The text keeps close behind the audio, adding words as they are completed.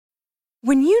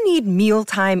When you need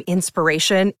mealtime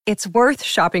inspiration, it's worth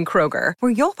shopping Kroger,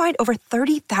 where you'll find over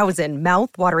 30,000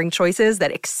 mouth-watering choices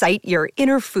that excite your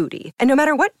inner foodie. And no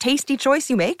matter what tasty choice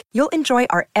you make, you'll enjoy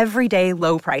our everyday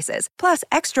low prices, plus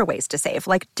extra ways to save,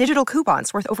 like digital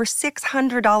coupons worth over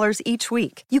 $600 each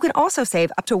week. You can also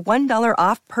save up to $1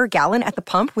 off per gallon at the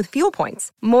pump with fuel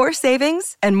points. More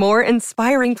savings and more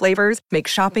inspiring flavors make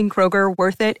shopping Kroger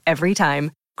worth it every time.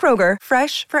 Kroger,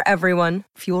 fresh for everyone.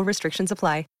 Fuel restrictions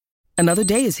apply. Another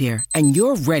day is here, and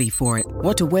you're ready for it.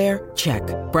 What to wear? Check.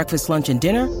 Breakfast, lunch, and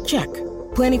dinner? Check.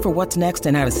 Planning for what's next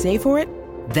and how to save for it?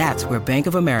 That's where Bank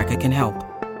of America can help.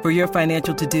 For your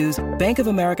financial to-dos, Bank of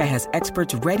America has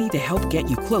experts ready to help get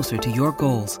you closer to your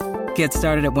goals. Get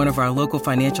started at one of our local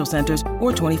financial centers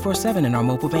or 24/7 in our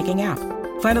mobile banking app.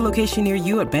 Find a location near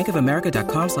you at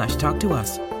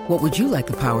bankofamerica.com/talktous. What would you like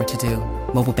the power to do?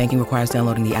 Mobile banking requires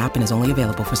downloading the app and is only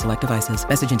available for select devices.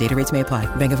 Message and data rates may apply.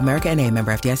 Bank of America N.A.,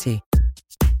 member FDIC.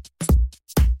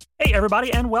 Hey,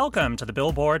 everybody, and welcome to the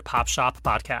Billboard Pop Shop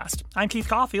Podcast. I'm Keith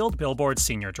Caulfield, Billboard's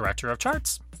Senior Director of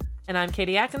Charts. And I'm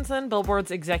Katie Atkinson,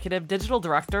 Billboard's Executive Digital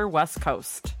Director, West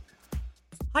Coast.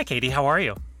 Hi, Katie. How are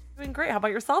you? Doing great. How about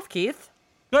yourself, Keith?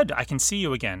 Good. I can see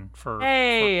you again for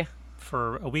a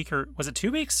week, or was it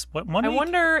 2 weeks? What, 1 week? I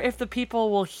wonder if the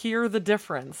people will hear the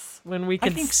difference when we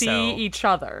can see each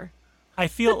other. I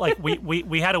feel like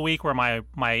we had a week where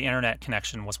my internet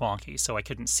connection was wonky, so I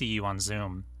couldn't see you on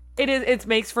Zoom. It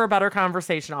makes for a better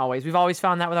conversation always. We've always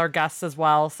found that with our guests as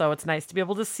well, so it's nice to be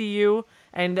able to see you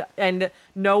and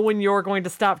know when you're going to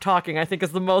stop talking, I think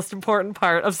is the most important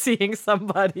part of seeing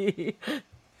somebody.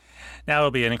 Now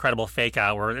it'll be an incredible fake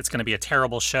out where it's going to be a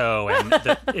terrible show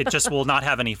and it just will not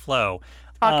have any flow.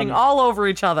 Talking all over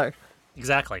each other.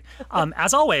 Exactly.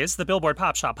 As always, the Billboard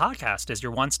Pop Shop Podcast is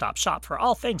your one-stop shop for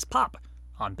all things pop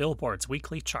on Billboard's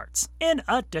weekly charts. In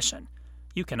addition,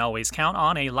 you can always count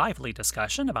on a lively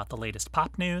discussion about the latest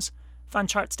pop news, fun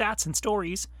chart stats and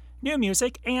stories, new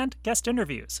music, and guest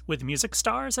interviews with music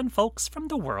stars and folks from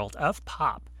the world of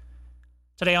pop.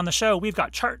 Today on the show, we've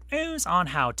got chart news on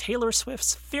how Taylor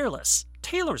Swift's Fearless,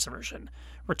 Taylor's version,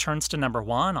 returns to number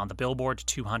 1 on the Billboard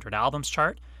 200 Albums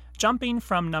chart, jumping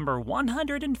from number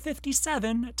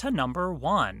 157 to number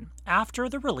 1 after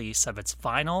the release of its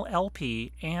final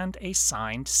LP and a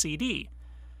signed CD.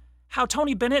 How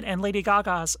Tony Bennett and Lady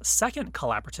Gaga's second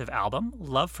collaborative album,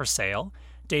 Love for Sale,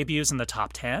 debuts in the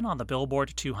top 10 on the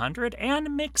Billboard 200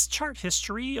 and makes chart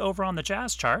history over on the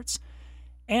jazz charts,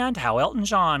 and how Elton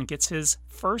John gets his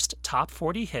first top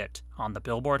 40 hit on the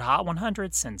Billboard Hot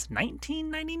 100 since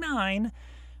 1999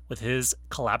 with his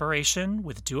collaboration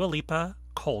with Dua Lipa,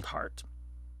 Cold Heart.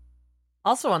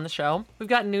 Also on the show, we've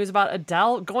got news about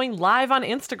Adele going live on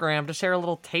Instagram to share a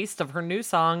little taste of her new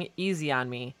song, Easy on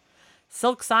Me.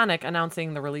 Silk Sonic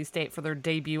announcing the release date for their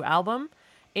debut album,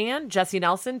 and Jessie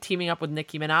Nelson teaming up with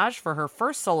Nicki Minaj for her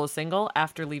first solo single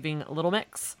after leaving Little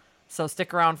Mix. So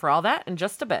stick around for all that in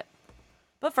just a bit.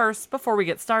 But first, before we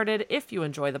get started, if you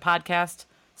enjoy the podcast,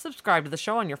 subscribe to the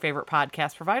show on your favorite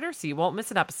podcast provider so you won't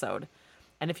miss an episode.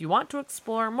 And if you want to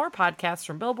explore more podcasts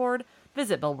from Billboard,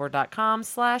 visit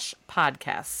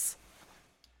billboard.com/podcasts.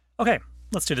 Okay,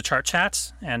 let's do the chart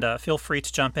chat, and feel free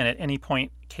to jump in at any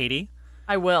point, Katie.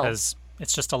 I will. Because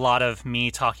it's just a lot of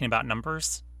me talking about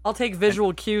numbers. I'll take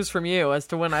visual cues from you as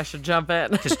to when I should jump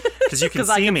in. Because you can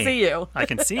see I can me. See you. I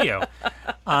can see you.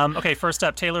 Okay, first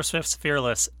up, Taylor Swift's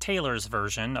Fearless, Taylor's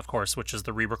version, of course, which is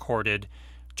the re-recorded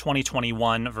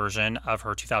 2021 version of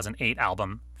her 2008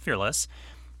 album, Fearless,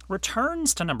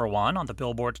 returns to number 1 on the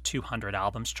Billboard 200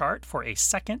 Albums chart for a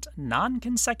second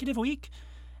non-consecutive week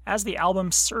as the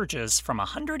album surges from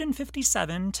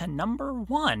 157 to number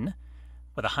 1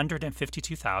 with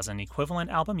 152,000 equivalent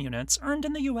album units earned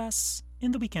in the U.S.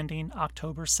 in the week ending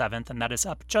October 7th, and that is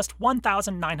up just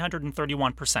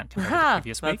 1,931% compared to the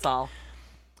previous week. That's all.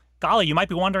 Golly, you might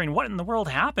be wondering what in the world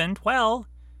happened. Well,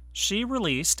 she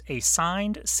released a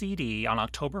signed CD on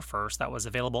October 1st that was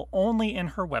available only in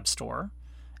her web store.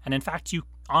 And in fact,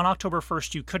 on October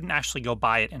 1st, you couldn't actually go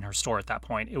buy it in her store at that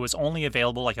point. It was only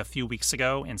available like a few weeks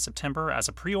ago in September as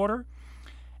a pre-order.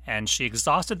 And she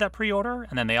exhausted that pre-order,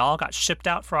 and then they all got shipped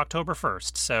out for October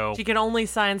 1st. So she can only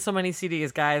sign so many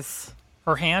CDs, guys.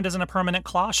 Her hand is in a permanent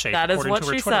claw shape. That is what to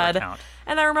her she Twitter said. Account.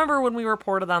 And I remember when we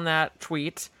reported on that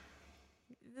tweet,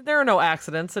 there are no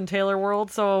accidents in Taylor World,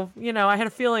 so I had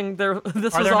a feeling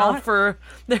this was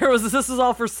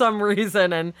all for some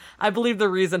reason, and I believe the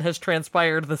reason has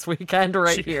transpired this weekend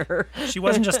here. She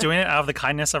wasn't just doing it out of the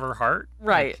kindness of her heart,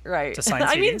 right? To sign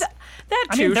CDs. That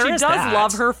too. She does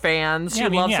love her fans. She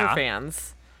loves her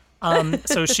fans.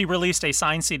 So she released a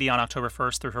signed CD on October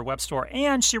 1st through her web store,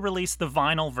 and she released the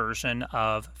vinyl version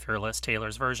of Fearless,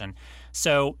 Taylor's version.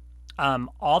 So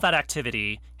all that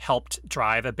activity helped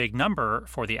drive a big number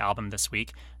for the album this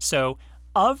week. So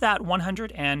of that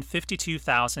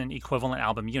 152,000 equivalent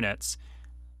album units,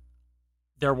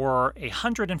 there were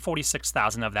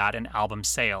 146,000 of that in album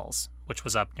sales, which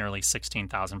was up nearly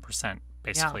 16,000%.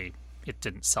 Basically, It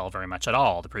didn't sell very much at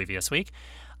all the previous week.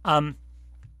 And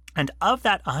of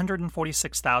that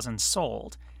 146,000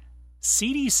 sold,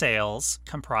 CD sales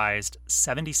comprised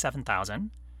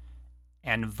 77,000,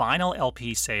 and vinyl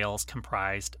LP sales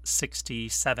comprised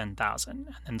 67,000.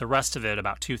 And the rest of it,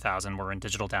 about 2,000, were in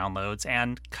digital downloads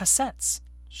and cassettes.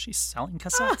 She's selling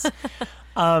cassettes.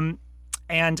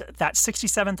 And that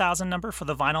 67,000 number for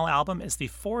the vinyl album is the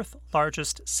fourth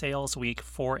largest sales week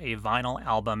for a vinyl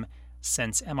album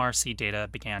since MRC Data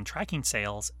began tracking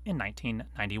sales in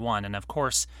 1991. And of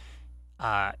course,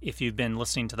 if you've been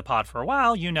listening to the pod for a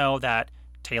while, you know that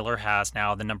Taylor has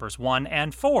now the numbers 1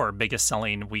 and 4 biggest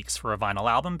selling weeks for a vinyl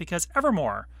album, because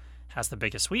Evermore has the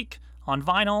biggest week on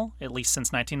vinyl, at least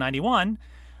since 1991,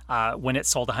 when it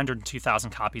sold 102,000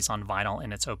 copies on vinyl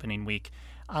in its opening week.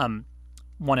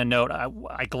 Want to note,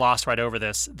 I glossed right over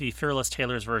this, the Fearless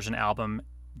Taylor's version album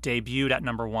debuted at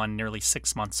number 1 nearly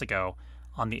 6 months ago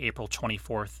on the April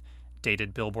 24th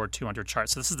dated Billboard 200 chart.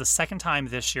 So this is the second time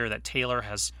this year that Taylor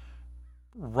has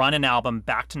run an album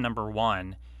back to number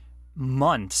 1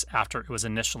 months after it was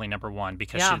initially number 1,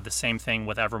 because she did the same thing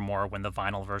with Evermore when the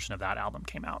vinyl version of that album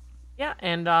came out. Yeah,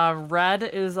 and Red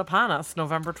is upon us,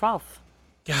 November 12th.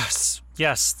 Yes.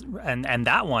 And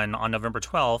that one on November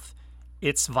 12th,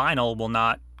 its vinyl will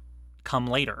not come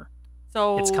later.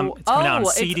 So it's coming out on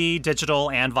CD,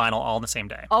 digital, and vinyl all in the same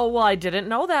day. Oh, well, I didn't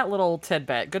know that little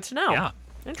tidbit. Good to know. Yeah.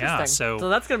 Interesting. Yeah, so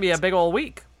that's going to be a big old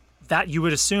week. That you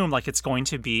would assume it's going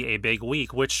to be a big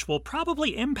week, which will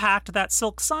probably impact that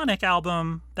Silk Sonic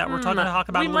album that we're talking about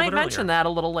a little bit earlier. We might mention that a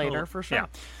little later, for sure.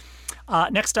 Yeah.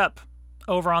 Next up,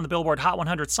 over on the Billboard Hot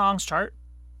 100 Songs chart,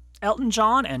 Elton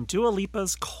John and Dua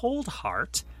Lipa's Cold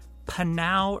Heart,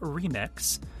 Panow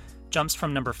Remix, jumps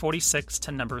from number 46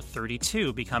 to number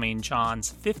 32, becoming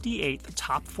John's 58th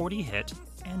top 40 hit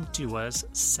and Dua's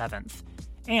 7th.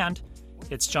 And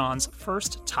it's John's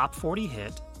first top 40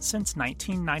 hit since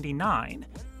 1999,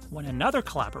 when another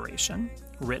collaboration,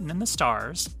 Written in the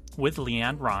Stars, with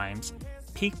LeAnn Rimes,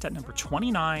 peaked at number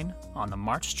 29 on the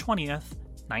March 20th,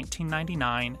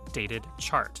 1999 dated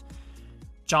chart.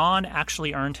 John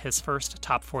actually earned his first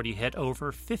top 40 hit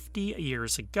over 50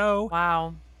 years ago.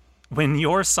 Wow. When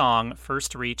Your Song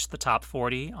first reached the top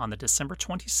 40 on the December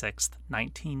 26th,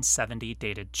 1970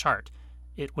 dated chart.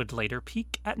 It would later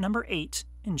peak at number 8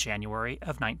 in January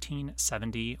of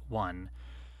 1971.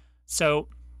 So,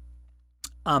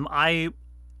 I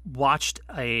watched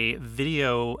a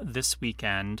video this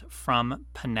weekend from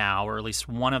Panow, or at least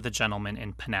one of the gentlemen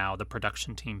in Panow, the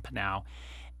production team Panow.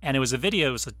 And it was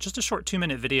just a short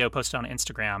 2-minute video posted on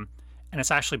Instagram, and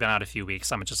it's actually been out a few weeks,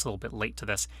 I'm just a little bit late to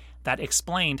this, that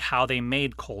explained how they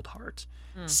made Cold Heart.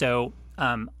 So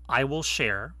I will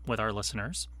share with our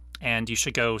listeners, and you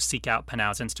should go seek out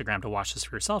Panow's Instagram to watch this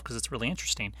for yourself, because it's really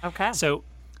interesting. Okay. So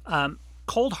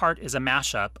Cold Heart is a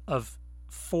mashup of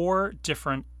 4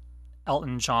 different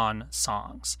Elton John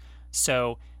songs.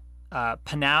 So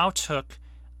Panow took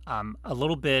a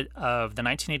little bit of the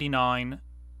 1989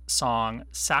 song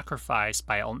Sacrifice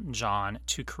by Elton John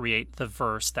to create the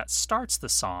verse that starts the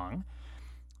song.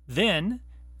 Then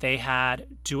they had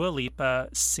Dua Lipa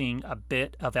sing a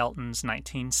bit of Elton's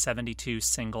 1972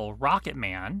 single Rocket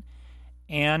Man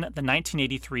and the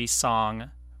 1983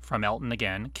 song from Elton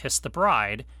again, Kiss the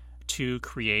Bride, to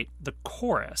create the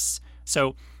chorus.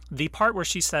 So the part where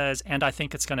she says, "And I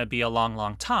think it's going to be a long,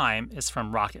 long time," is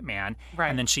from Rocket Man. Right.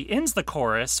 And then she ends the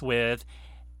chorus with,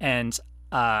 and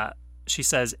she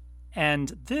says,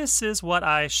 "And this is what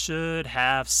I should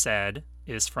have said,"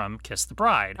 is from Kiss the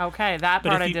Bride. Okay, that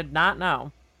part I did not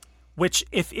know. Which,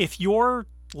 if you're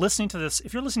listening to this,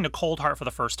 if you're listening to Cold Heart for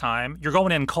the first time, you're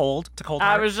going in cold to Cold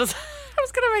Heart. I was going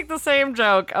to make the same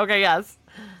joke. Okay, yes.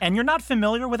 And you're not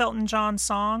familiar with Elton John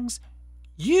songs,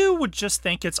 you would just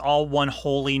think it's all one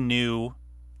wholly new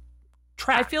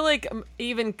track. I feel like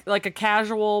even like a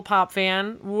casual pop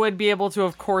fan would be able to,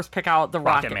 of course, pick out the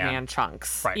Rocket Man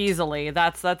chunks easily.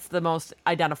 That's the most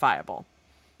identifiable.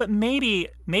 But maybe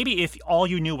if all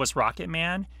you knew was Rocket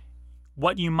Man,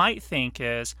 what you might think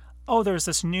is, oh, there's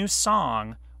this new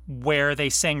song where they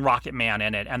sang Rocket Man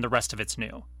in it and the rest of it's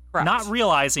new. Correct. Not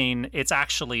realizing it's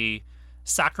actually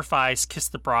Sacrifice, Kiss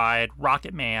the Bride,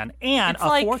 Rocket Man, and it's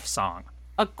a fourth song.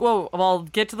 Well, I'll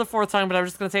get to the fourth song, but I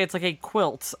was just going to say it's like a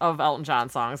quilt of Elton John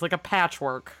songs, like a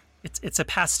patchwork. It's a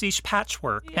pastiche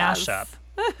patchwork Yes.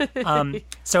 mashup.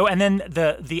 So and then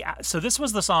so this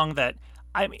was the song that,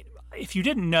 I mean, if you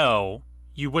didn't know,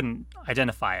 you wouldn't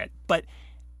identify it. But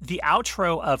the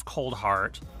outro of Cold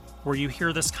Heart, where you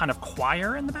hear this kind of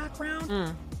choir in the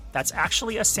background, that's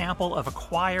actually a sample of a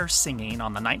choir singing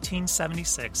on the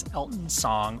 1976 Elton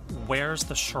song "Where's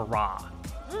the Shirah."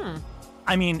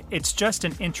 I mean, it's just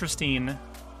an interesting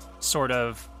sort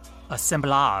of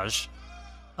assemblage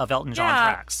of Elton John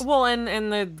tracks. Well, and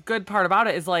the good part about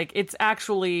it is, like, it's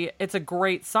a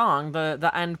great song.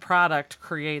 The end product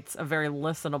creates a very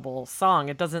listenable song.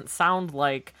 It doesn't sound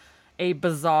like a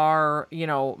bizarre,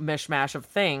 mishmash of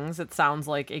things. It sounds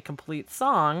like a complete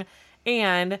song,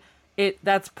 and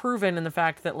that's proven in the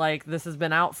fact that, like, this has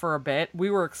been out for a bit. We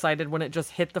were excited when it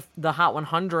just hit the Hot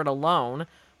 100 alone.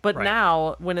 But Right.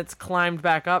 now, when it's climbed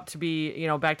back up to be,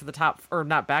 back to the top, or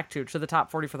not back to the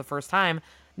top 40 for the first time,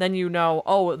 then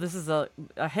this is a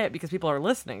hit because people are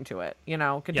listening to it,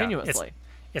 continuously.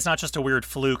 It's not just a weird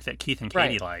fluke that Keith and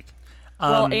Katie Right. like.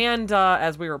 Well, and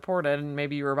as we reported, and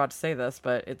maybe you were about to say this,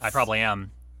 but it's... I probably am.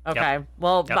 Okay, Yep.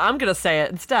 well, Yep. I'm going to say it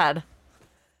instead.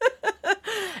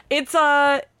 It's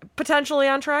potentially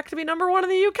on track to be number one in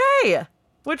the UK,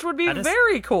 which would be That is-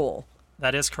 very cool.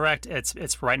 That is correct.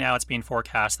 It's right now it's being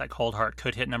forecast that Cold Heart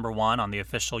could hit number 1 on the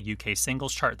official UK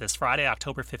singles chart this Friday,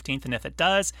 October 15th, and if it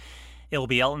does, it will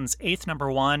be Elton's 8th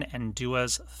number 1 and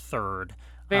Dua's 3rd.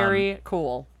 Very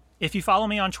cool. If you follow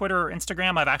me on Twitter or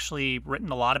Instagram, I've actually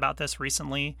written a lot about this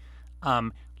recently.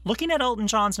 Looking at Elton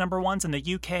John's number 1s in the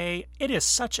UK, it is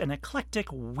such an eclectic,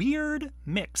 weird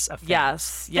mix of things.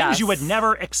 Yes. Things you would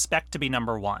never expect to be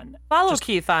number 1. Follow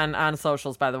Keith on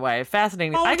socials, by the way.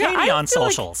 Fascinating. Follow Katie on feel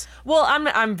like- socials. well,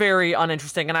 I'm very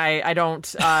uninteresting, and I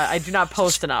don't I do not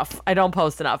post enough. I don't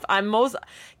post enough.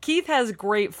 Keith has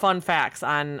great fun facts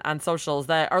on socials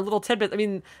that are little tidbits. I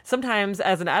mean, sometimes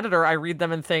as an editor, I read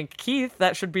them and think, Keith,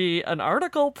 that should be an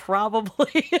article,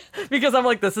 probably, because I'm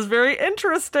like, this is very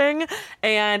interesting.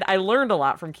 And I learned a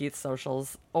lot from Keith's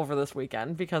socials over this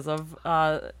weekend because of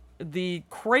the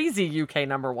crazy UK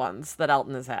number ones that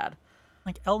Elton has had.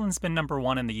 Like, Elton's been number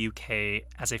 1 in the UK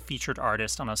as a featured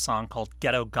artist on a song called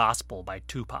Ghetto Gospel by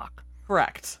Tupac.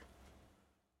 Correct.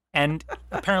 And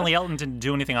apparently Elton didn't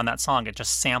do anything on that song. It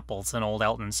just samples an old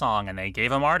Elton song, and they gave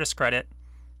him artist credit.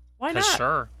 Why 'Cause not?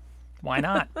 sure. Why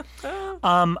not?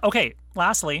 Okay,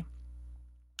 lastly,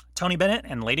 Tony Bennett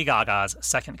and Lady Gaga's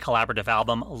second collaborative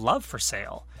album, Love for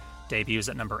Sale, debuts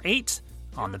at number 8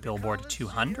 on the Billboard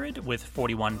 200 with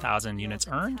 41,000 units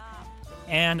earned.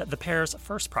 And the pair's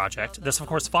first project, this of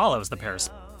course follows the pair's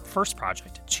first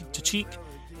project, Cheek to Cheek,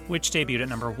 which debuted at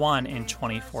number 1 in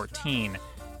 2014.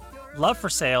 Love for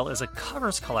Sale is a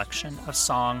covers collection of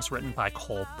songs written by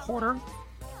Cole Porter.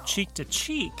 Cheek to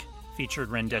Cheek featured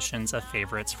renditions of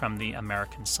favorites from the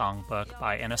American Songbook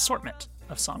by an assortment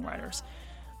of songwriters.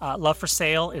 Love for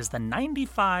Sale is the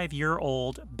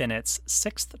 95-year-old Bennett's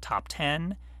 6th top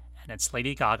 10, and it's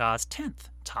Lady Gaga's 10th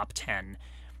top 10.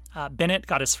 Bennett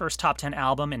got his first top 10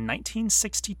 album in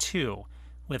 1962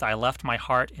 with I Left My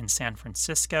Heart in San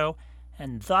Francisco,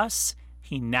 and thus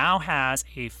he now has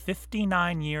a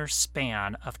 59-year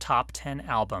span of top 10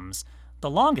 albums, the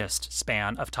longest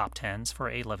span of top 10s for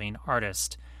a living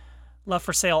artist. Love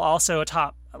for Sale also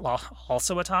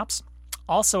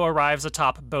arrives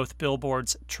atop both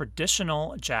Billboard's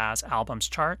traditional jazz albums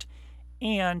chart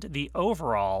and the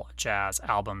overall jazz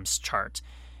albums chart.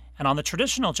 And on the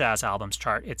traditional jazz albums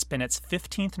chart, it's Bennett's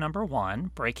 15th number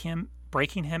 1,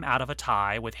 breaking him out of a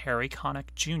tie with Harry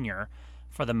Connick Jr.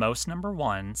 for the most number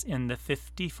 1s in the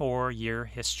 54-year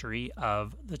history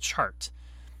of the chart.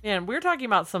 And we're talking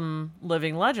about some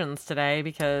living legends today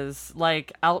because,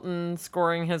 like, Elton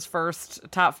scoring his first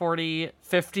top 40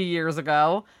 50 years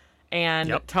ago, and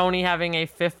Yep. Tony having a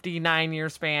 59-year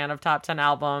span of top 10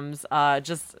 albums,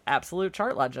 just absolute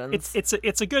chart legends.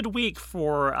 It's a good week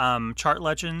for chart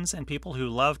legends and people who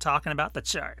love talking about the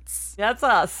charts. That's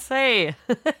us. Hey.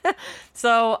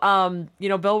 So,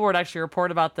 Billboard actually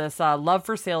reported about this. Love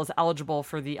for Sale is eligible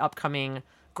for the upcoming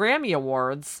Grammy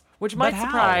Awards, which might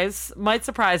how?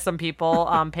 surprise some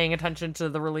people paying attention to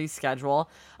the release schedule.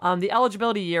 The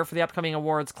eligibility year for the upcoming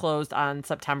awards closed on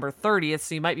September 30th,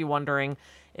 so you might be wondering,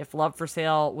 if Love for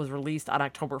Sale was released on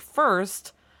October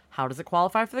 1st, how does it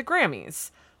qualify for the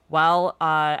Grammys? Well,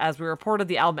 as we reported,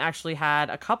 the album actually had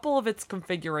a couple of its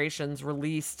configurations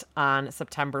released on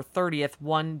September 30th,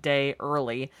 one day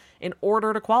early, in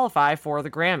order to qualify for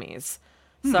the Grammys.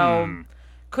 So,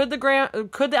 could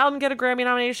the album get a Grammy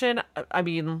nomination? I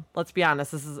mean, let's be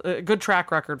honest, this is a good track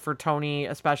record for Tony,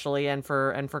 especially, and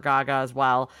for Gaga as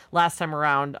well. Last time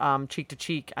around, Cheek to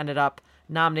Cheek ended up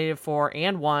nominated for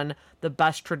and won the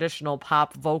Best Traditional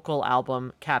Pop Vocal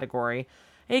Album category,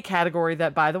 a category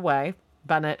that, by the way,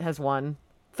 Bennett has won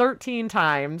 13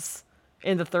 times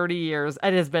in the 30 years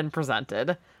it has been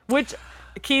presented, which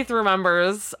Keith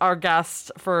remembers our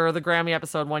guest for the Grammy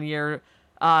episode one year,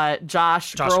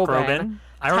 Josh Groban.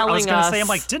 I was going to say, I'm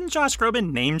like, didn't Josh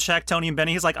Groban name check Tony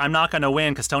Bennett? He's like, I'm not going to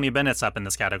win because Tony Bennett's up in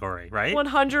this category, right?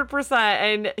 100%.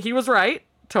 And he was right.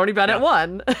 Tony Bennett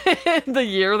won the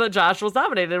year that Josh was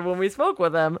nominated when we spoke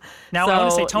with him. Now, I want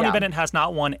to say Tony Bennett has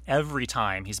not won every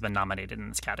time he's been nominated in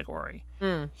this category.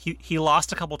 He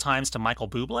lost a couple times to Michael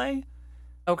Bublé.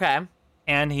 Okay.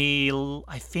 And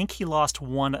I think he lost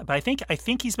one, but I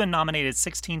think he's been nominated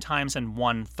 16 times and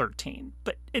won 13.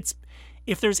 But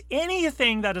if there's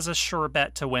anything that is a sure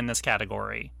bet to win this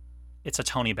category, it's a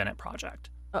Tony Bennett project.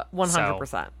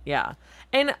 100%. Yeah.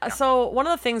 And so one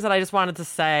of the things that I just wanted to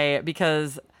say,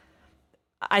 because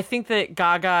I think that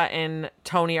Gaga and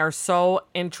Tony are so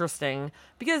interesting,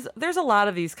 because there's a lot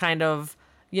of these kind of,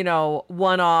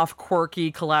 one-off quirky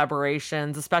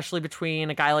collaborations, especially between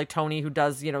a guy like Tony who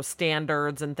does,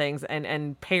 standards and things,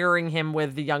 and pairing him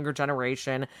with the younger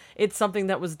generation. It's something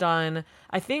that was done,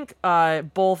 I think,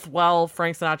 both while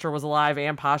Frank Sinatra was alive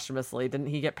and posthumously. Didn't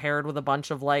he get paired with a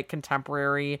bunch of like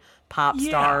contemporary pop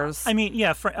stars? I mean,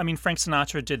 Frank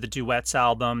Sinatra did the Duets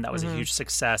album. That was a huge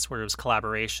success, where it was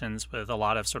collaborations with a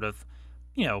lot of sort of,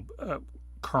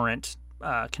 current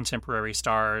contemporary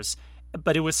stars.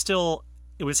 But it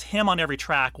was him on every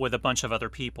track with a bunch of other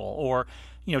people. Or,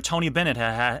 Tony Bennett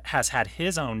has had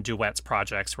his own duets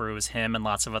projects where it was him and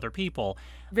lots of other people.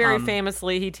 Very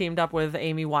famously, he teamed up with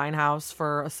Amy Winehouse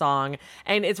for a song.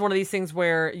 And it's one of these things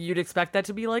where you'd expect that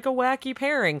to be like a wacky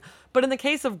pairing. But in the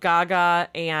case of Gaga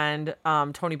and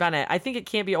Tony Bennett, I think it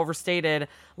can't be overstated,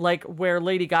 like where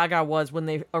Lady Gaga was when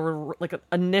they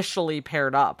initially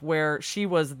paired up, where she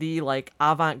was the like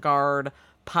avant-garde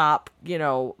pop,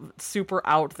 super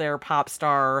out there pop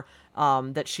star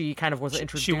that she kind of was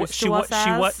introduced to us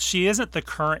as. She isn't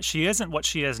what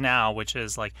she is now, which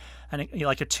is like a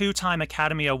 2-time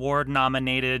Academy Award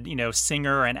nominated,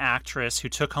 singer and actress who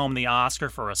took home the Oscar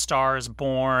for A Star Is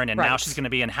Born, and now she's going to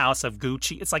be in House of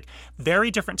Gucci. It's like very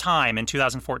different time in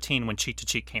 2014 when Cheek to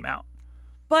Cheek came out.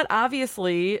 But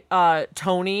obviously,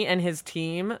 Tony and his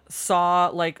team saw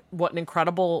like what an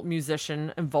incredible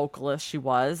musician and vocalist she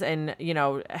was, and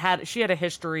she had a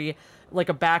history, like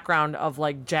a background of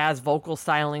like jazz vocal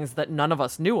stylings that none of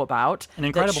us knew about. An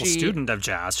incredible student of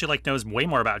jazz. She knows way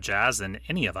more about jazz than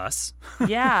any of us.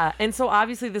 Yeah, and so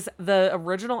obviously the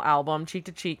original album Cheek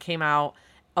to Cheek came out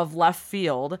of left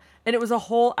field, and it was a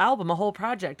whole album, a whole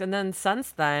project. And then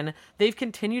since then, they've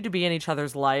continued to be in each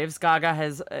other's lives. Gaga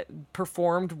has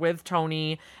performed with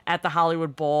Tony at the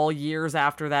Hollywood Bowl years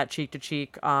after that Cheek to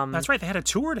Cheek. That's right. They had a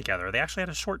tour together. They actually had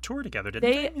a short tour together,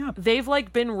 didn't they? Yeah. They've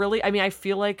like been really, I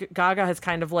feel like Gaga has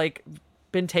kind of like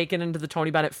been taken into the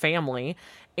Tony Bennett family.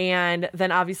 And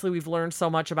then obviously we've learned so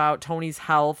much about Tony's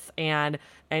health, and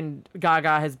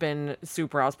Gaga has been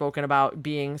super outspoken about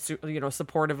being,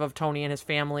 supportive of Tony and his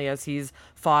family as he's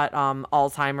fought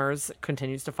Alzheimer's,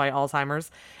 continues to fight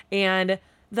Alzheimer's. And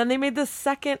then they made the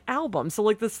second album. So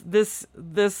like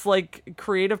this like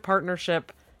creative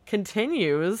partnership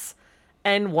continues,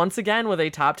 and once again with a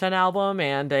top 10 album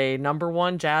and a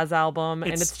 #1 jazz album.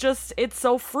 And it's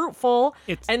so fruitful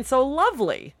and so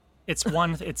lovely. It's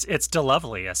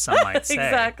delovely, as some might say.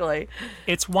 Exactly.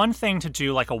 It's one thing to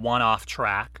do like a one-off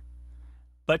track,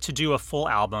 but to do a full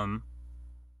album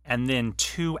and then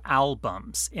 2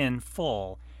 albums in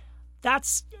full,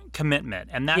 that's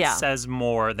commitment. And that says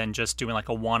more than just doing like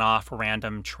a one-off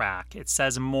random track. It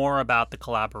says more about the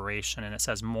collaboration, and it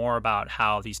says more about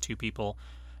how these two people,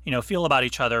 feel about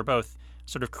each other, both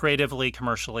sort of creatively,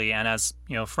 commercially, and as,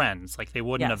 friends. Like they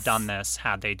wouldn't have done this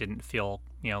had they didn't feel,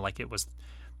 like it was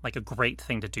like a great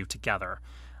thing to do together.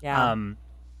 Yeah.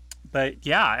 But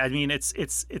yeah,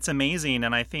 it's amazing.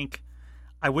 And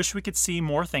I wish we could see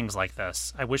more things like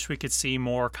this. I wish we could see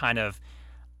more kind of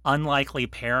unlikely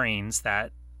pairings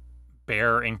that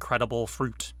bear incredible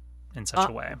fruit in such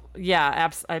a way.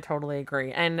 Yeah, I totally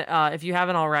agree. And if you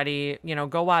haven't already,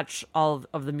 go watch all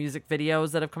of the music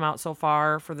videos that have come out so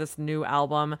far for this new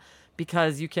album,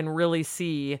 because you can really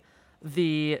see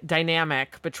the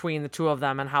dynamic between the two of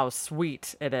them and how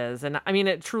sweet it is. And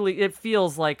it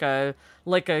feels like a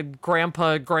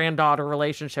grandpa granddaughter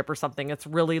relationship or something. It's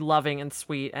really loving and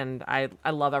sweet, and I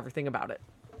love everything about it.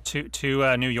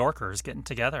 Two New Yorkers getting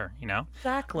together,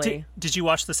 Exactly. Did you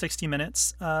watch the 60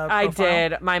 Minutes profile? I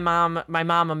did. My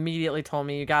mom immediately told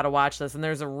me, you got to watch this, and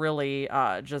there's a really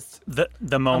just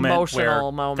the moment emotional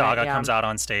where moment. Gaga comes out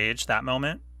on stage. That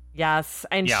moment. Yes,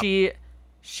 and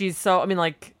she's so, I mean,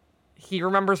 like, he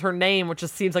remembers her name, which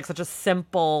just seems like such a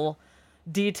simple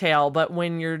detail, but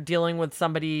when you're dealing with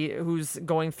somebody who's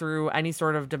going through any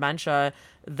sort of dementia,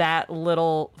 that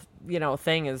little,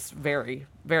 thing is very,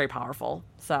 very powerful.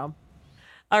 So,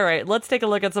 all right, let's take a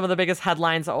look at some of the biggest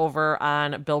headlines over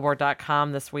on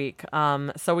Billboard.com this week.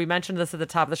 So we mentioned this at the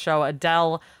top of the show.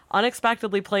 Adele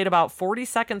unexpectedly played about 40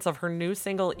 seconds of her new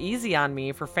single Easy on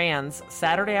Me for fans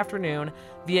Saturday afternoon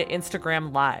via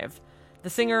Instagram Live. The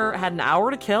singer had an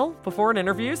hour to kill before an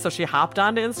interview, so she hopped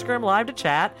onto Instagram Live to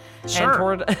chat. Sure. And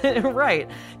toward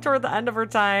the end of her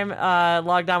time,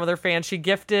 logged on with her fans, she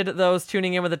gifted those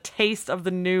tuning in with a taste of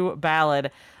the new ballad.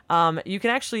 You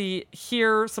can actually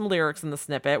hear some lyrics in the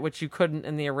snippet, which you couldn't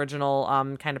in the original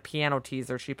kind of piano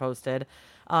teaser she posted,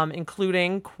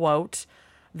 including, quote,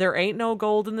 "There ain't no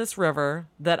gold in this river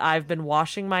that I've been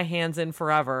washing my hands in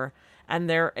forever. And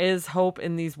there is hope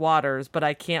in these waters, but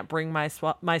I can't bring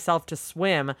myself to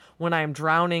swim when I'm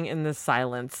drowning in this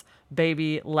silence.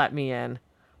 Baby, let me in."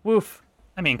 Woof.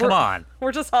 I mean, come on.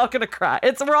 We're just all going to cry.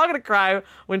 We're all going to cry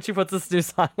when she puts this new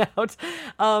song out.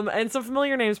 And some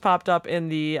familiar names popped up in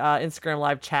the Instagram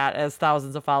Live chat as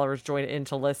thousands of followers joined in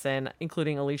to listen,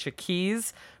 including Alicia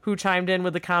Keys, who chimed in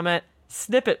with the comment,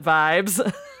 "Snippet vibes,"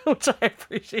 which I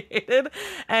appreciated.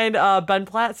 And Ben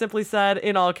Platt simply said,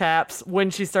 in all caps,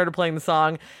 when she started playing the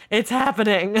song, "It's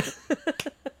happening."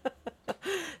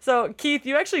 So, Keith,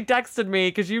 you actually texted me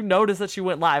because you noticed that she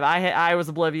went live. I was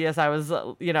oblivious. I was,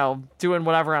 doing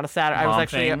whatever on a Saturday.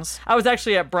 I was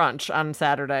actually at brunch on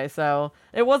Saturday. So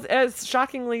it's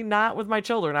shockingly not with my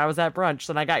children. I was at brunch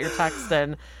and I got your text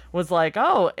and was like,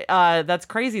 oh, that's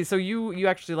crazy. So you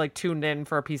actually like tuned in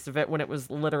for a piece of it when it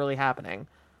was literally happening.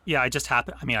 Yeah,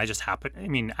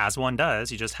 as one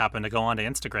does, you just happen to go onto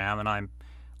Instagram and I'm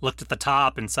looked at the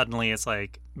top and suddenly it's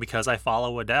like, because I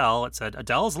follow Adele, it said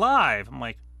Adele's live. I'm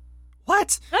like,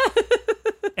 what?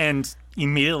 And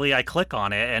immediately I click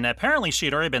on it, and apparently she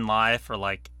had already been live for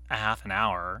like a half an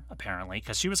hour, apparently,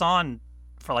 because she was on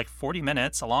for like 40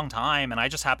 minutes, a long time, and I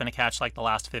just happened to catch like the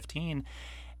last 15.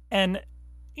 And,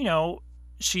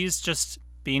 she's just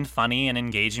being funny and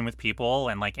engaging with people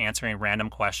and like answering random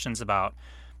questions about,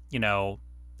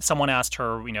 someone asked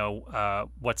her,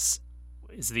 what's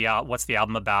the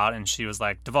album about? And she was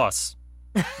like, divorce,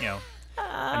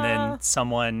 And then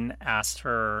someone asked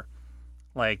her,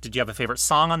 like, did you have a favorite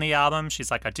song on the album?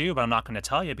 She's like, I do, but I'm not going to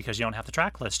tell you because you don't have the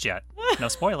track list yet. No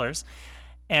spoilers.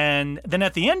 And then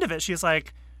at the end of it, she's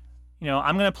like,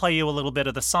 I'm going to play you a little bit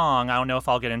of the song. I don't know if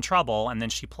I'll get in trouble. And then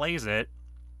she plays it.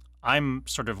 I'm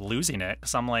sort of losing it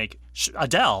because I'm like,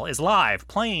 Adele is live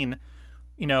playing,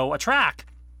 a track.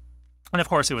 And of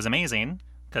course it was amazing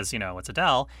because, it's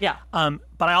Adele. Yeah.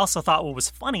 But I also thought what was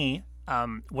funny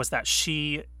was that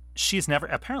she's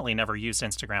apparently never used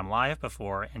Instagram Live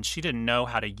before, and she didn't know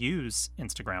how to use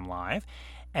Instagram Live.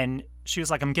 And she was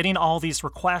like, I'm getting all these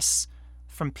requests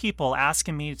from people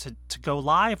asking me to go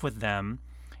live with them,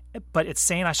 but it's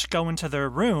saying I should go into their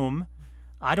room.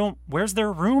 Where's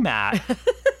their room at?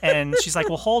 And she's like,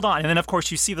 well, hold on. And then, of course,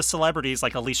 you see the celebrities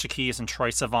like Alicia Keys and Troye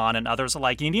Sivan and others are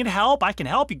like, you need help? I can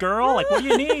help you, girl. Like, what do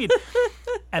you need?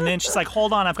 And then she's like,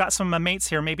 hold on. I've got some of my mates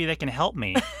here. Maybe they can help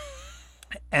me.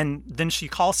 And then she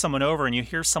calls someone over and you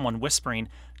hear someone whispering,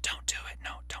 don't do it. No,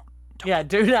 don't. Yeah,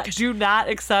 do not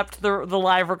accept the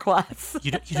live requests.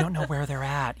 You don't know where they're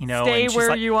at, Stay and where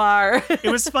like, you are.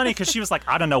 It was funny because she was like,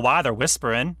 I don't know why they're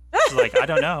whispering. She's like, I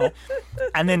don't know.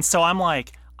 And then so I'm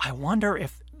like, I wonder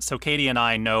if. So Katie and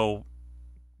I know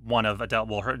one of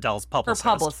Adele's publicist. Her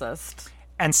publicist.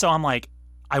 And so I'm like,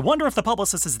 I wonder if the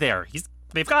publicist is there.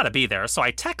 They've got to be there. So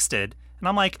I texted and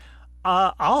I'm like,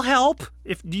 I'll help.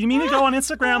 Do you mean to go on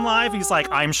Instagram Live? He's like,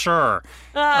 I'm sure.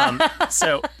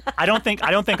 So I don't think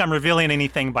I'm revealing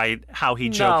anything by how he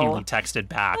jokingly texted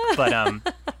back. But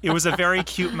it was a very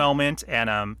cute moment,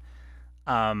 and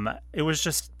it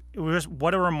was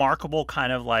what a remarkable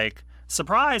kind of like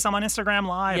surprise. I'm on Instagram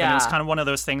Live, and it was kind of one of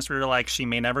those things where you're like, she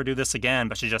may never do this again,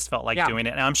 but she just felt like doing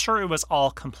it. And I'm sure it was all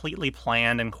completely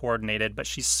planned and coordinated, but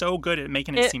she's so good at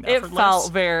making it seem effortless. It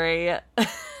felt very.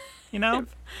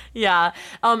 Yeah.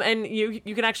 And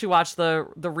you can actually watch the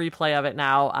replay of it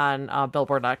now on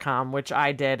Billboard.com, which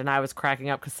I did, and I was cracking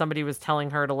up because somebody was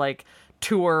telling her to like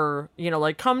tour,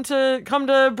 like come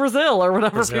to Brazil or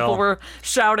whatever. People were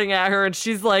shouting at her, and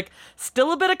she's like,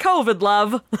 still a bit of COVID,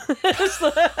 love.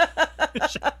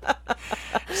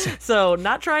 So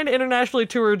not trying to internationally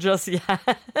tour just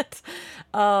yet.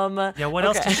 What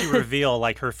else did she reveal?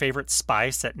 Like her favorite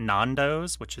spice at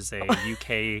Nando's, which is a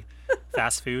UK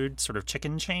fast food sort of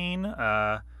chicken chain.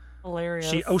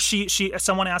 Hilarious.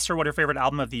 Someone asked her what her favorite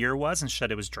album of the year was, and she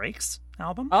said it was Drake's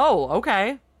album. Oh,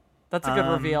 okay. That's a good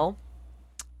reveal.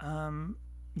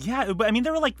 Yeah, but I mean,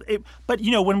 there were like, but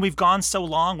when we've gone so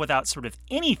long without sort of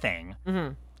anything,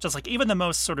 just like even the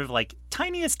most sort of like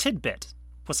tiniest tidbit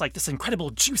was like this incredible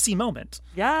juicy moment.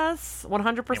 Yes,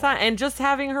 100%. And just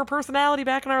having her personality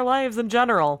back in our lives in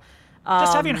general.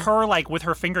 Just having her like with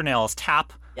her fingernails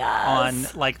tap on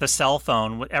like the cell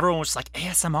phone. Everyone was just like,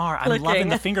 ASMR, I'm loving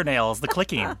the fingernails, the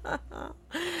clicking.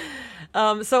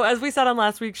 So as we said on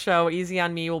last week's show, Easy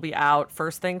on Me will be out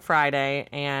first thing Friday,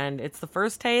 and it's the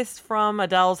first taste from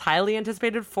Adele's highly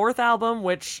anticipated fourth album,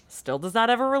 which still does not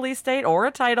have a release date or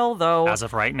a title, though. As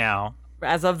of right now.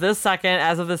 As of this second,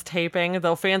 as of this taping,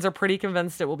 though fans are pretty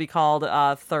convinced it will be called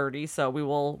 30, so we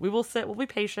will sit, we'll be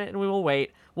patient, and we will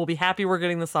wait. We'll be happy we're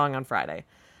getting the song on Friday.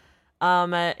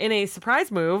 In a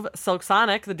surprise move, Silk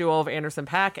Sonic, the duo of Anderson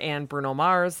 .Paak and Bruno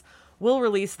Mars, will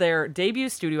release their debut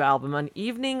studio album, An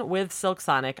Evening with Silk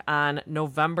Sonic, on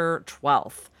November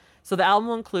 12th. So the album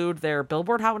will include their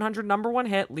Billboard Hot 100 #1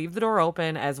 hit, Leave the Door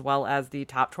Open, as well as the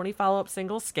top 20 follow-up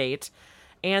single, Skate.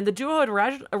 And the duo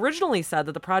had originally said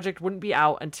that the project wouldn't be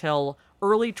out until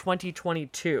early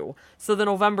 2022. So the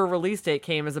November release date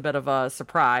came as a bit of a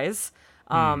surprise.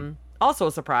 Also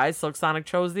a surprise, Silk Sonic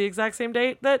chose the exact same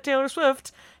date that Taylor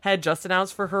Swift had just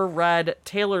announced for her Red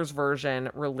Taylor's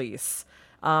version release.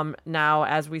 Now,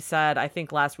 as we said, I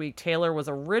think last week, Taylor was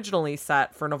originally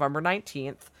set for November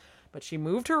 19th, but she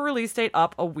moved her release date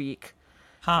up a week.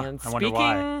 And I wonder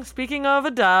why. Speaking of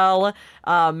Adele,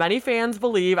 many fans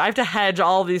believe, I have to hedge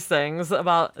all these things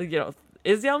about,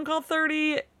 is the album called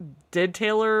 30? Did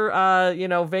Taylor,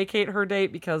 vacate her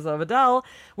date because of Adele?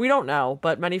 We don't know,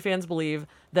 but many fans believe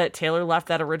that Taylor left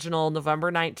that original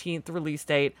November 19th release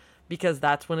date because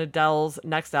that's when Adele's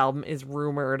next album is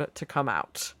rumored to come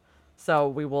out. So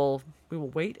we will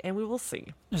wait and we will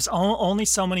see. There's only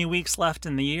so many weeks left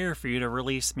in the year for you to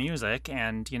release music,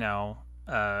 and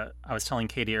I was telling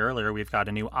Katie earlier we've got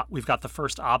the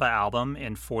first ABBA album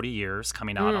in 40 years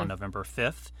coming out on November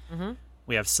 5th. Mm-hmm.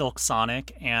 We have Silk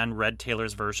Sonic and Red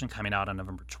Taylor's version coming out on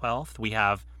November 12th. We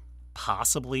have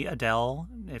possibly Adele,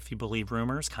 if you believe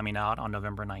rumors, coming out on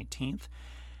November 19th,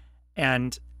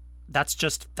 and that's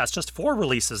just 4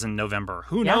 releases in November.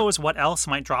 Who knows what else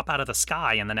might drop out of the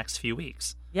sky in the next few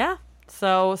weeks. Yeah.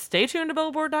 So stay tuned to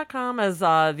Billboard.com as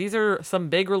these are some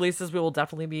big releases we will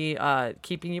definitely be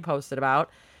keeping you posted about.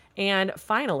 And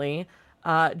finally,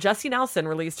 Jessie Nelson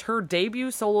released her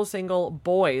debut solo single,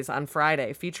 Boys, on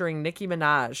Friday, featuring Nicki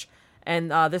Minaj.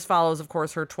 And this follows, of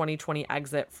course, her 2020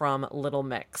 exit from Little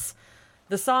Mix.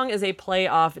 The song is a play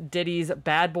off Diddy's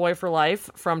Bad Boy for Life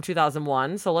from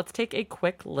 2001, so let's take a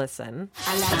quick listen.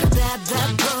 I like a bad,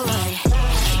 bad boy.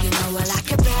 I like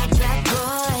a bad, bad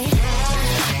boy.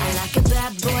 I like a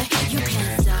bad boy. You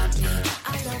can't stop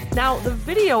me. Now, the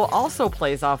video also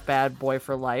plays off Bad Boy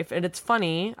for Life, and it's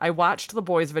funny. I watched the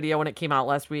Boys video when it came out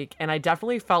last week, and I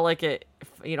definitely felt like it,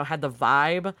 had the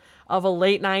vibe of a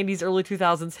late 90s, early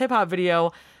 2000s hip-hop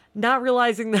video, not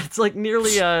realizing that it's like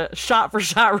nearly a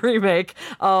shot-for-shot remake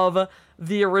of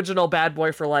the original Bad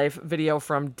Boy for Life video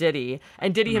from Diddy.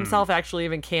 And Diddy himself actually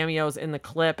even cameos in the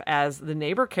clip as the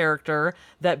neighbor character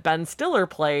that Ben Stiller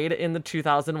played in the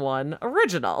 2001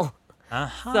 original.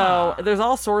 So there's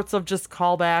all sorts of just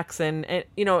callbacks, and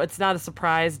it's not a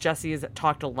surprise. Jessie has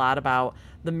talked a lot about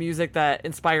the music that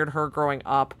inspired her growing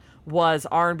up was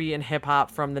R&B and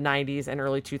hip-hop from the 90s and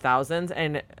early 2000s.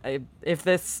 And if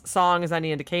this song is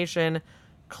any indication,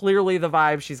 clearly the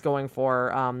vibe she's going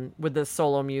for with this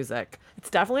solo music. It's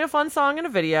definitely a fun song in a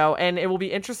video, and it will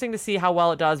be interesting to see how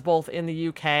well it does both in the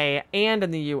UK and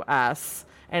in the US.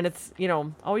 And it's,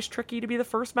 always tricky to be the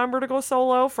first member to go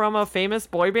solo from a famous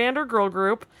boy band or girl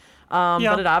group. But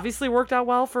it obviously worked out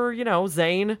well for,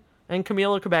 Zayn and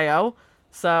Camila Cabello.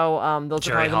 So those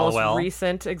Jerry are probably the most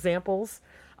recent examples.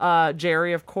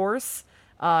 Jerry, of course.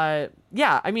 It's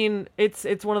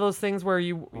one of those things where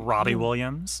Robbie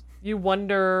Williams. You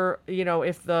wonder,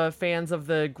 if the fans of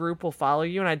the group will follow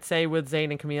you. And I'd say with Zayn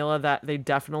and Camila that they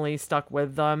definitely stuck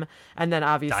with them. And then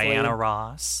obviously Diana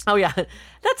Ross. Oh yeah,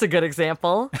 that's a good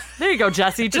example. There you go,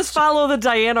 Jessie. Just follow the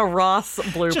Diana Ross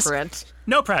blueprint.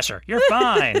 No pressure. You're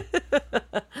fine.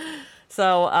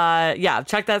 So,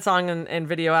 check that song and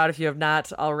video out if you have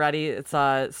not already. It's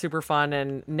super fun,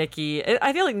 and Nicki,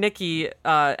 I feel like Nicki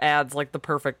adds like the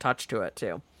perfect touch to it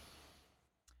too. All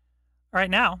right,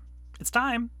 now it's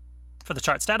time for the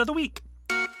chart stat of the week.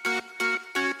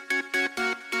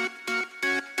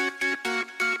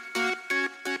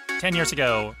 Ten years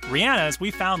ago, Rihanna's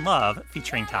We Found Love,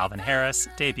 featuring Calvin Harris,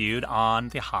 debuted on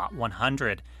the Hot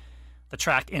 100. The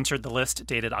track entered the list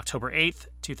dated October 8th,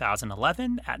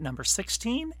 2011 at number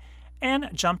 16, and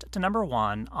jumped to number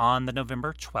 1 on the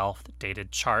November 12th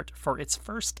dated chart for its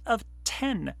first of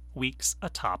 10 weeks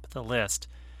atop the list.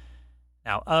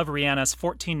 Now, of Rihanna's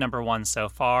 14 number 1s so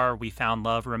far, We Found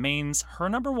Love remains her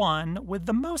number 1 with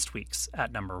the most weeks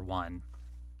at number 1.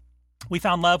 We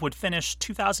Found Love would finish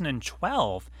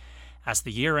 2012 as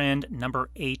the year-end number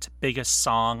 8 biggest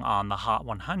song on the Hot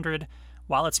 100,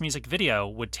 while its music video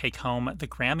would take home the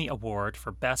Grammy Award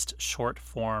for Best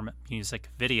Short-Form Music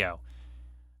Video.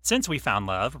 Since We Found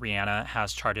Love, Rihanna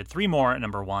has charted 3 more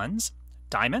number 1s,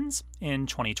 Diamonds in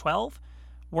 2012,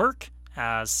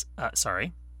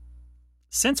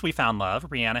 Since We Found Love,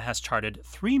 Rihanna has charted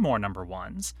 3 more number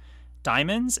 1s,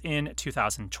 Diamonds in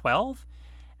 2012,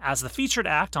 as the featured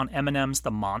act on Eminem's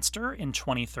The Monster in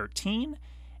 2013,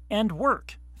 and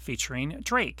Work, featuring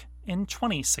Drake, in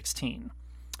 2016.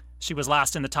 She was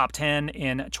last in the top 10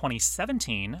 in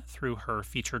 2017 through her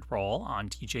featured role on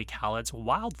DJ Khaled's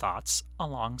Wild Thoughts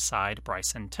alongside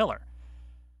Bryson Tiller.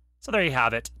 So there you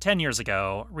have it. 10 years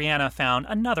ago, Rihanna found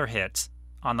another hit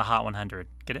on the Hot 100.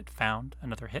 Get it? Found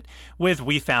another hit? With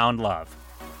We Found Love.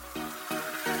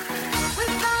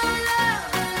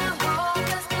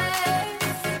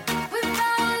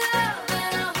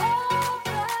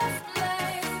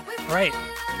 All right,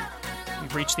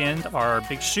 we've reached the end of our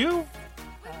big shoe.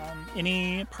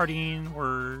 Any parting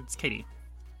words, Katie?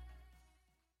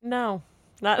 No,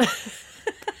 not.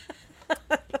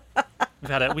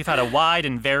 We've had a wide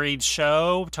and varied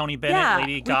show. Tony Bennett,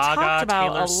 Lady Gaga,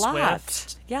 Taylor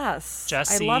Swift, yes,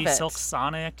 Jessie, I love it. Silk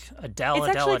Sonic, Adele.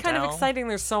 It's actually kind of exciting.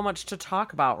 There's so much to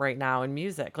talk about right now in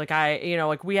music.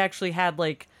 We actually had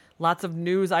lots of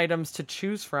news items to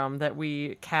choose from that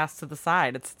we cast to the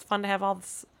side. It's fun to have all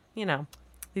this,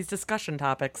 these discussion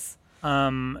topics.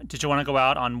 Did you want to go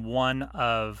out on one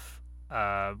of?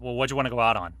 What'd you want to go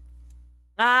out on?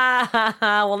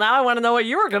 Well, now I want to know what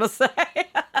you were going to say.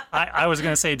 I was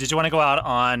going to say, did you want to go out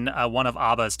on one of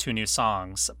ABBA's 2 new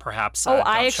songs, perhaps?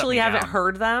 I actually haven't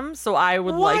heard them, so I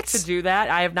would like to do that.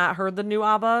 I have not heard the new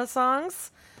ABBA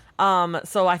songs.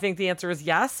 So I think the answer is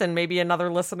yes, and maybe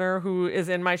another listener who is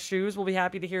in my shoes will be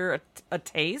happy to hear a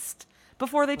taste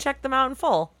before they check them out in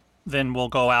full. Then we'll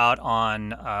go out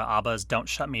on ABBA's Don't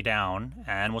Shut Me Down,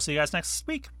 and we'll see you guys next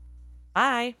week.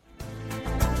 Bye.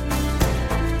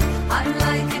 I'm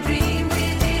like a dream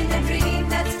within a dream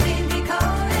that's been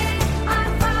decoded.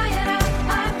 I'm fired up,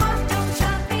 I want Don't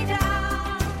Shut Me Down.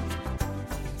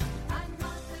 I'm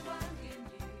not the one you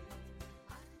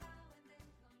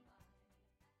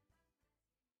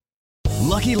knew.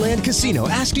 Lucky Land Casino,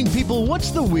 asking people,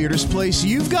 what's the weirdest place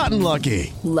you've gotten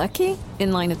lucky? Lucky?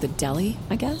 In line at the deli,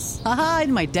 I guess? Aha,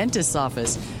 in my dentist's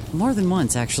office. More than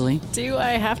once, actually. Do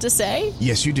I have to say?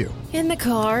 Yes, you do. In the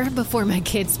car before my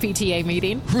kids' PTA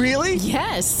meeting. Really?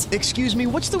 Yes. Excuse me,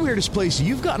 what's the weirdest place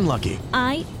you've gotten lucky?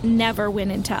 I never win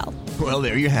and tell. Well,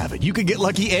 there you have it. You can get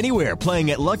lucky anywhere,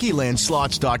 playing at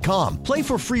LuckyLandSlots.com. Play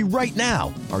for free right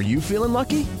now. Are you feeling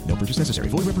lucky? No purchase necessary.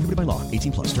 Void where prohibited by law.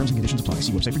 18+. Terms and conditions apply.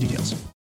 See website for details.